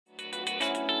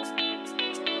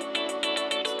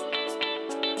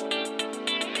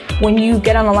when you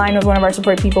get on the line with one of our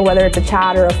support people, whether it's a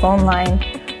chat or a phone line,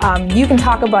 you can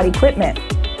talk about equipment,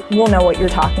 we'll know what you're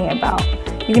talking about.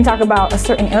 You can talk about a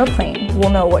certain airplane,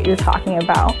 we'll know what you're talking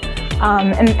about.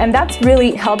 And that's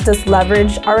really helped us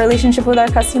leverage our relationship with our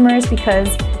customers,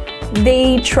 because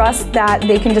they trust that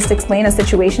they can just explain a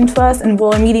situation to us and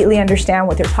we'll immediately understand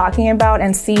what they're talking about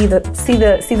and see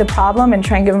the problem and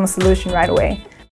try and give them a solution right away.